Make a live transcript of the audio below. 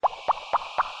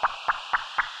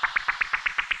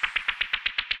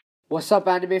What's up,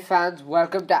 anime fans?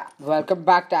 Welcome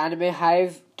back to Anime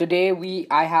Hive. Today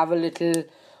I have a little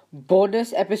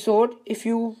bonus episode, if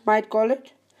you might call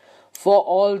it, for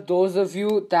all those of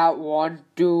you that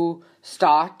want to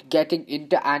start getting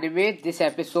into anime. This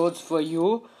episode's for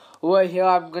you. Over here,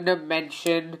 I'm gonna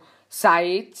mention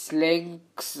sites,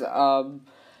 links,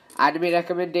 anime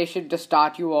recommendation to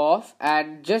start you off,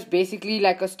 and just basically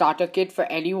like a starter kit for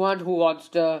anyone who wants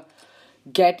to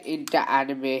get into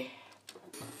anime.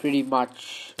 Pretty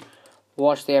much.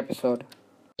 Watch the episode.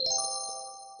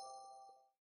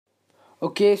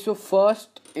 Okay, so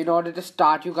first, in order to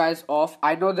start you guys off,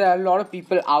 I know there are a lot of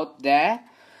people out there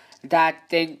that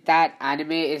think that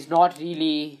anime is not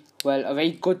really, well, a very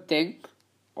good thing,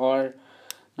 or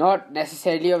not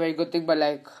necessarily a very good thing, but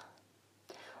like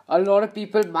a lot of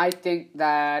people might think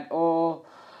that, oh,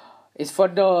 it's for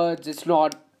nerds, it's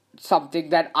not something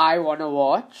that I want to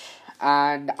watch.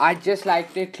 And I just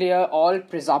like to clear all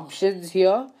presumptions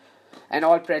here and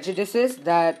all prejudices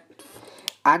that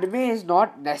anime is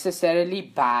not necessarily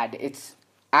bad. It's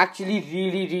actually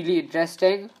really, really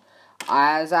interesting.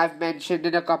 As I've mentioned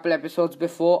in a couple episodes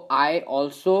before, I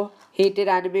also hated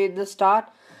anime in the start,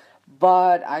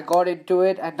 but I got into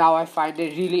it and now I find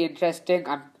it really interesting.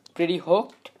 I'm pretty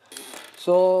hooked.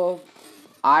 So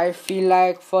I feel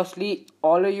like firstly,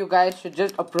 all of you guys should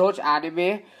just approach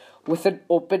anime with an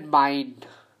open mind.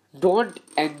 Don't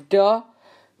enter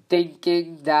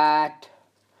thinking that,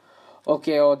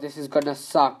 okay, oh, this is gonna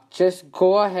suck. Just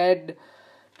go ahead,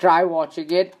 try watching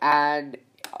it, and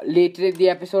later in the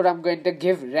episode, I'm going to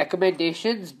give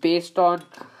recommendations based on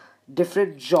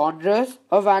different genres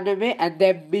of anime, and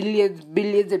there are millions,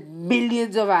 and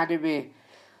millions of anime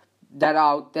that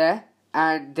are out there,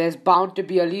 and there's bound to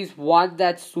be at least one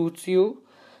that suits you.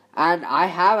 And I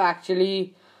have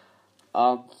actually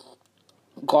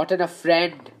gotten a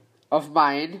friend of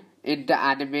mine into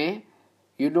anime.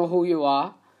 You know who you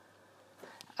are.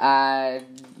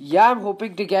 And yeah, I'm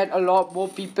hoping to get a lot more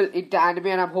people into anime,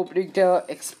 and I'm hoping to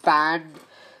expand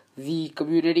the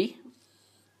community.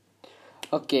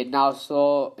 Okay, now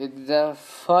so in the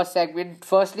first segment,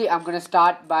 firstly I'm gonna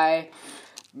start by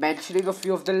mentioning a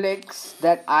few of the links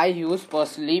that I use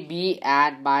personally, me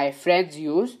and my friends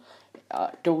use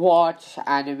to watch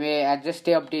anime and just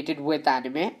stay updated with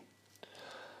anime.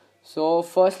 So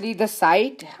firstly, the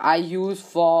site I use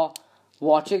for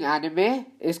watching anime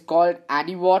is called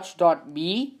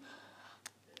Aniwatch.me.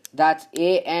 That's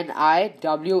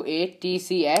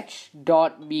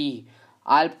ANIWATCH.me.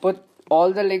 I'll put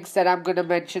all the links that I'm gonna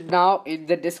mention now in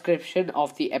the description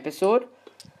of the episode.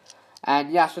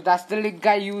 And yeah, so that's the link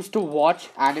I use to watch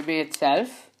anime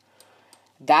itself.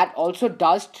 That also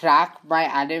does track my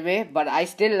anime, but I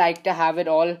still like to have it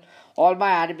all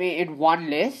my anime in one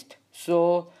list.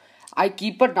 So I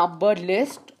keep a numbered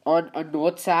list on a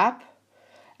notes app,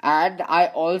 and I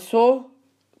also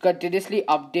continuously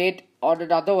update on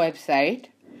another website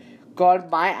called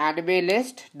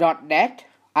myanimelist.net.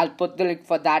 I'll put the link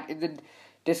for that in the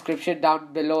description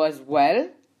down below as well.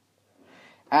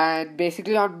 And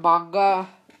basically on my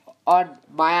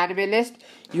anime list,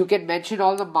 you can mention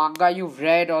all the manga you've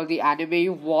read, all the anime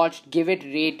you've watched, give it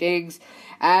ratings,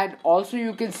 and also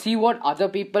you can see what other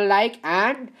people like,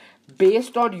 and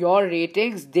based on your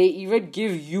ratings, they even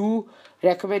give you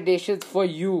recommendations for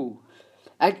you.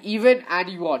 And even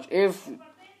Aniwatch,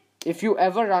 if you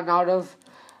ever run out of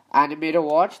anime to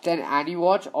watch, then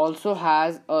Aniwatch also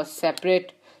has a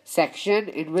separate section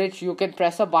in which you can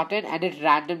press a button and it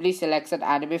randomly selects an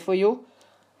anime for you.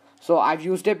 So I've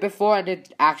used it before and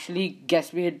it actually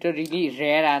gets me into really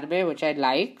rare anime, which I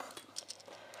like.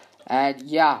 And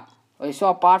yeah, so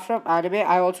apart from anime,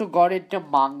 I also got into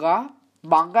manga.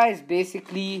 Manga is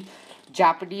basically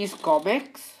Japanese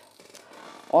comics.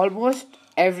 Almost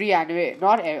every anime,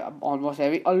 almost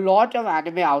every, a lot of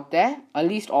anime out there, at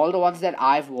least all the ones that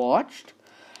I've watched,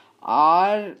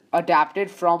 are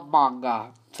adapted from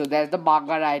manga. So there's the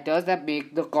manga writers that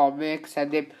make the comics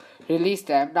and they release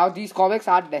them. Now these comics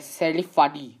aren't necessarily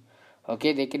funny.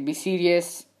 Okay, they can be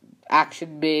serious,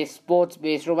 action based, sports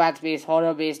based, romance based,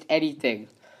 horror based, anything.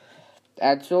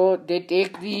 And so they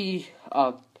take the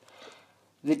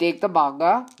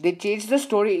manga, they change the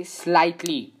story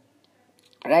slightly.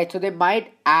 Right, so they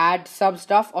might add some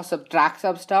stuff or subtract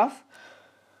some stuff,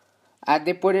 and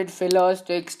they put in fillers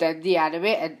to extend the anime,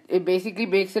 and it basically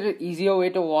makes it an easier way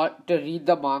to read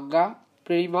the manga,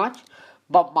 pretty much.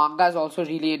 But manga is also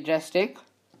really interesting.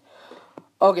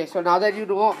 Okay, so now that you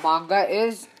know what manga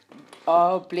is,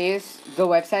 the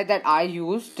website that I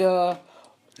use to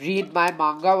read my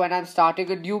manga when I'm starting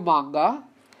a new manga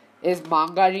is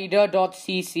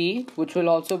mangareader.cc, which will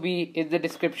also be in the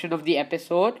description of the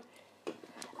episode.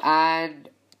 And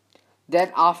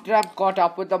then after I'm caught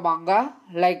up with the manga,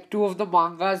 like two of the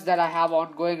mangas that I have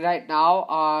ongoing right now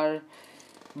are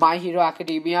My Hero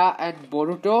Academia and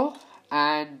Boruto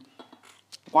and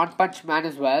One Punch Man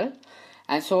as well.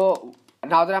 And so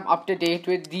now that I'm up to date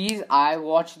with these, I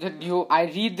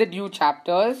read the new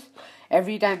chapters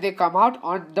every time they come out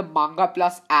on the Manga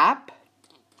Plus app.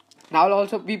 Now I'll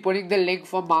also be putting the link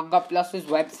for Manga Plus's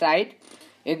website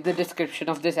in the description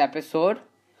of this episode.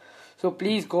 So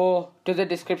please go to the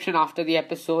description after the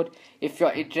episode if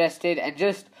you're interested and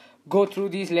just go through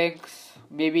these links.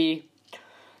 Maybe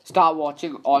start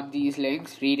watching on these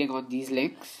links, reading on these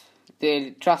links.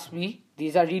 Trust me,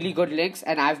 these are really good links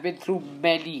and I've been through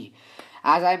many.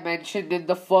 As I mentioned in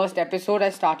the first episode, I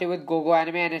started with GoGo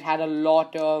Anime and it had a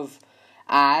lot of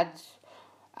ads.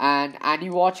 And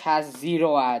AniWatch has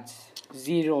zero ads.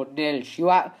 Zero, nil.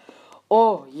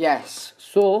 Oh, yes.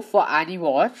 So, for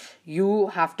AniWatch, you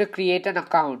have to create an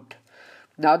account.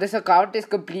 Now, this account is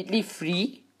completely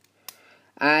free.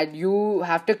 And you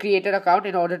have to create an account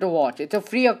in order to watch. It's a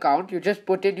free account. You just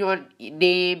put in your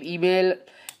name, email,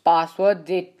 password.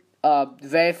 They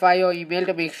verify your email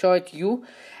to make sure it's you.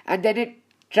 And then it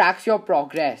tracks your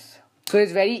progress. So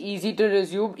it's very easy to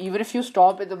resume even if you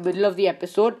stop in the middle of the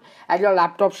episode and your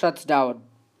laptop shuts down.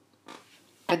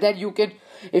 And then you can,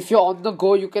 if you're on the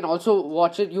go, you can also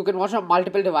watch it. You can watch on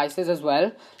multiple devices as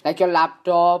well. Like your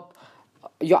laptop,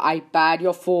 your iPad,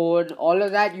 your phone, all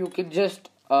of that. You can just,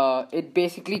 it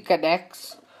basically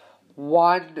connects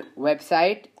one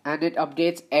website and it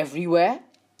updates everywhere.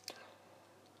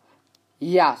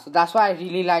 Yeah, so that's why I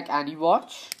really like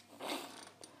AniWatch.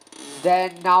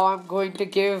 Then now I'm going to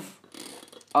give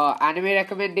anime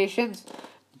recommendations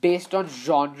based on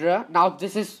genre. Now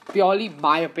this is purely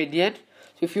my opinion.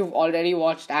 So if you've already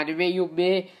watched anime, you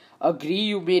may agree,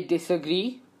 you may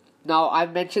disagree. Now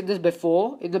I've mentioned this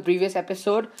before in the previous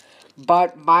episode,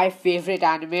 but my favorite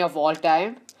anime of all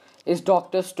time is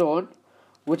Dr. Stone,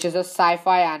 which is a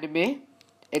sci-fi anime.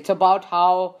 It's about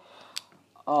how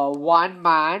one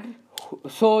man,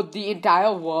 so the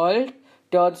entire world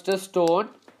turns to stone.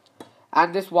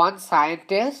 And this one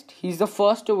scientist, he's the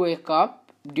first to wake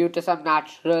up due to some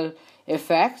natural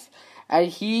effects. And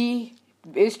he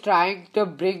is trying to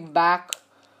bring back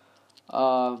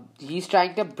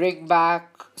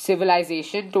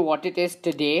civilization to what it is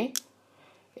today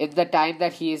in the time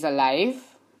that he is alive.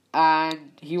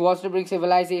 And he wants to bring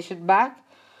civilization back.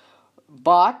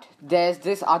 But there's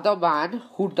this other man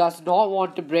who does not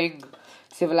want to bring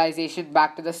civilization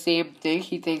back to the same thing.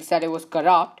 He thinks that it was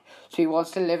corrupt. So he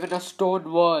wants to live in a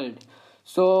stone world.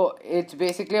 So it's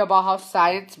basically about how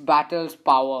science battles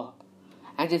power.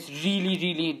 And it's really,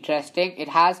 really interesting. It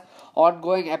has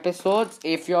ongoing episodes.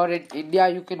 If you're in India,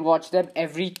 you can watch them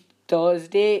every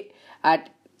Thursday at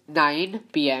 9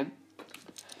 p.m.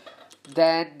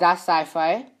 Then that's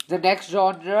sci-fi. The next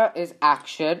genre is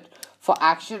action. For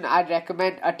action, I'd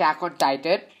recommend Attack on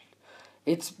Titan.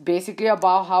 It's basically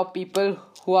about how people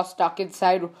who are stuck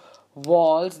inside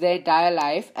walls their entire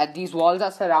life, and these walls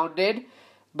are surrounded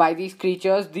by these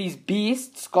creatures, these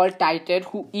beasts called Titan,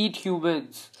 who eat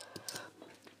humans.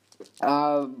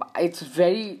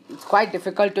 It's quite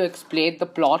difficult to explain the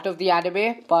plot of the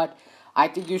anime, but I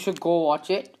think you should go watch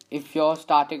it if you're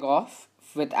starting off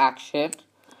with action.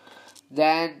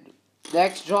 Then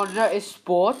next genre is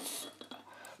sports.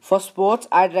 For sports,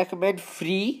 I'd recommend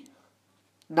Free.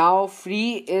 Now,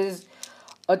 Free is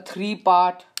a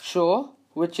 3-part show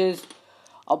which is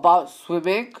about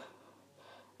swimming.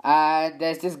 And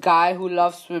there's this guy who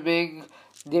loves swimming.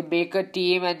 They make a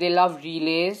team and they love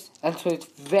relays. And so it's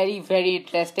very, very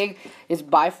interesting. It's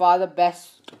by far the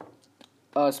best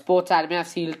sports anime I've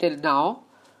seen till now.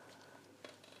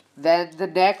 Then the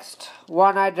next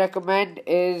one I'd recommend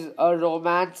is a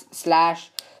romance /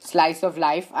 slice of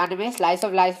life anime. Slice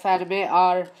of life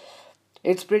anime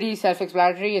it's pretty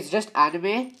self-explanatory. It's just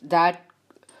anime that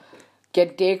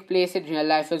can take place in real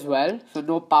life as well. So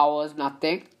no powers,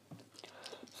 nothing.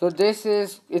 So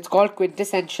it's called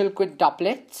Quintessential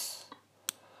Quintuplets.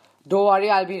 Don't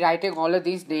worry, I'll be writing all of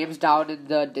these names down in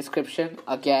the description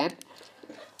again.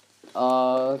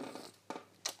 So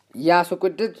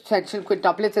Quintessential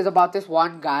Quintuplets is about this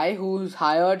one guy who's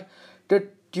hired to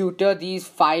tutor these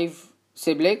 5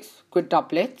 siblings,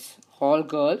 quintuplets, all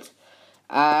girls.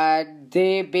 And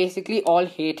they basically all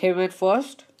hate him at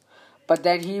first. But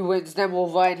then he wins them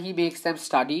over and he makes them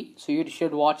study. So you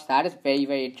should watch that. It's very,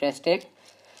 very interesting.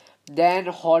 Then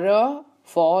horror.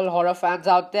 For all horror fans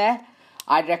out there,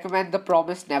 I'd recommend The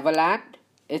Promised Neverland.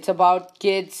 It's about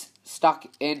kids stuck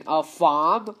in a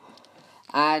farm.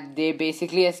 And they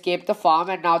basically escape the farm.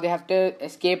 And now they have to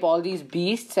escape all these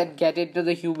beasts and get into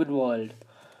the human world.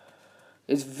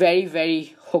 is very,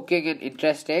 very hooking and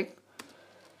interesting.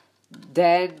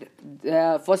 Then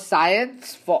for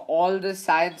science, for all the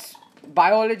science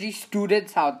biology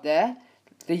students out there,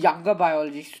 the younger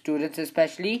biology students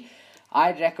especially,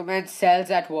 I'd recommend Cells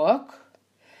at Work,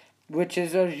 which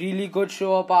is a really good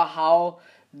show about how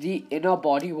the inner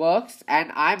body works.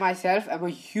 And I myself am a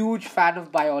huge fan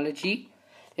of biology.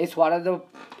 It's one of the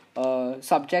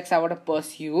subjects I want to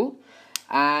pursue,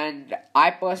 and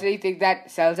I personally think that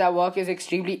Cells at Work is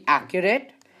extremely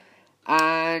accurate,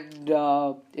 and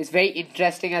it's very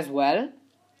interesting as well.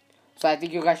 So I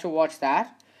think you guys should watch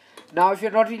that. Now, if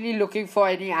you're not really looking for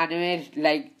any anime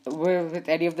like with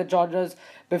any of the genres,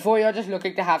 before you're just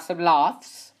looking to have some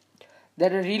laughs,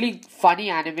 then a really funny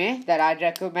anime that I'd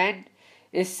recommend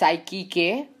is Saiki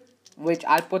K, which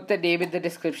I'll put the name in the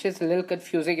description. It's a little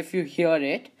confusing if you hear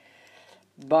it,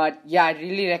 but yeah, I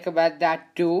really recommend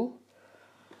that too.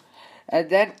 And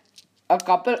then a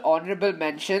couple honorable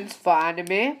mentions for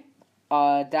anime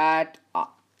that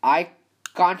I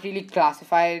can't really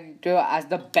classify into as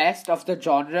the best of the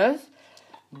genres,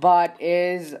 but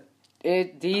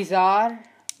these are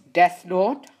Death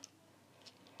Note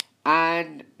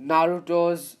and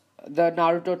the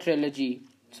Naruto trilogy.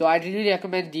 So I really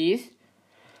recommend these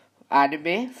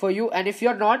anime for you. And if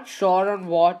you're not sure on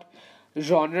what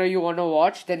genre you want to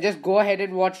watch, then just go ahead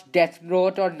and watch Death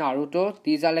Note or Naruto.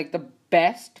 These are like the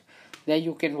best that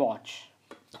you can watch.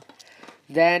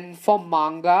 Then for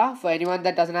manga, for anyone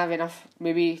that doesn't have enough,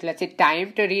 maybe let's say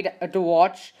time to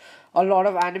watch a lot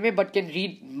of anime but can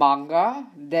read manga,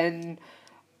 then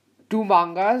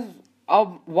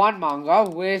one manga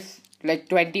with like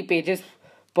 20 pages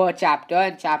per chapter,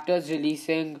 and chapters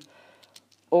releasing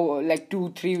like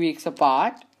 2-3 weeks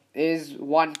apart, is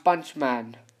One Punch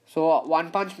Man. So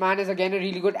One Punch Man is again a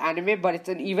really good anime, but it's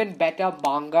an even better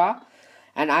manga.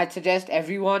 And I'd suggest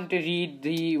everyone to read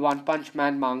the One Punch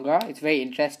Man manga. It's very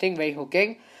interesting, very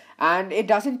hooking, and it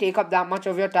doesn't take up that much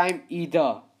of your time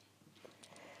either.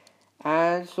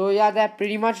 And so yeah, that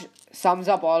pretty much sums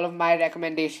up all of my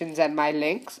recommendations and my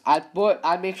links.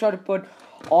 I'll make sure to put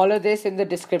all of this in the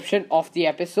description of the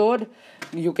episode.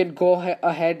 You can go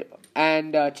ahead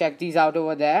and check these out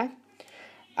over there.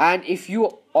 And if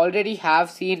you already have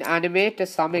seen anime to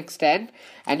some extent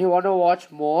and you want to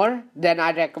watch more, then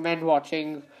I recommend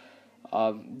watching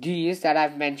these that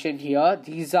I've mentioned here.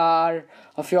 These are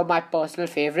a few of my personal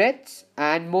favorites,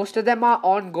 and most of them are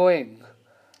ongoing.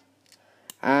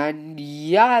 And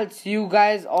yeah, I'll see you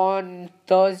guys on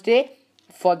Thursday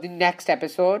for the next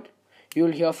episode.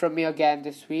 You'll hear from me again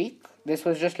this week. This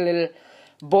was just a little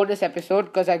bonus episode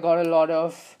because I got a lot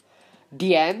of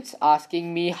DMs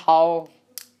asking me how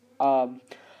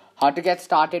to get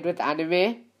started with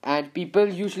anime, and people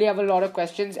usually have a lot of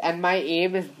questions, and my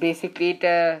aim is basically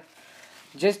to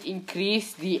just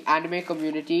increase the anime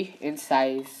community in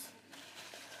size.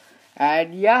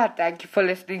 And yeah, thank you for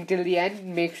listening till the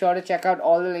end. Make sure to check out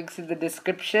all the links in the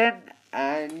description,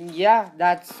 and yeah,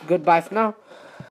 that's goodbye for now.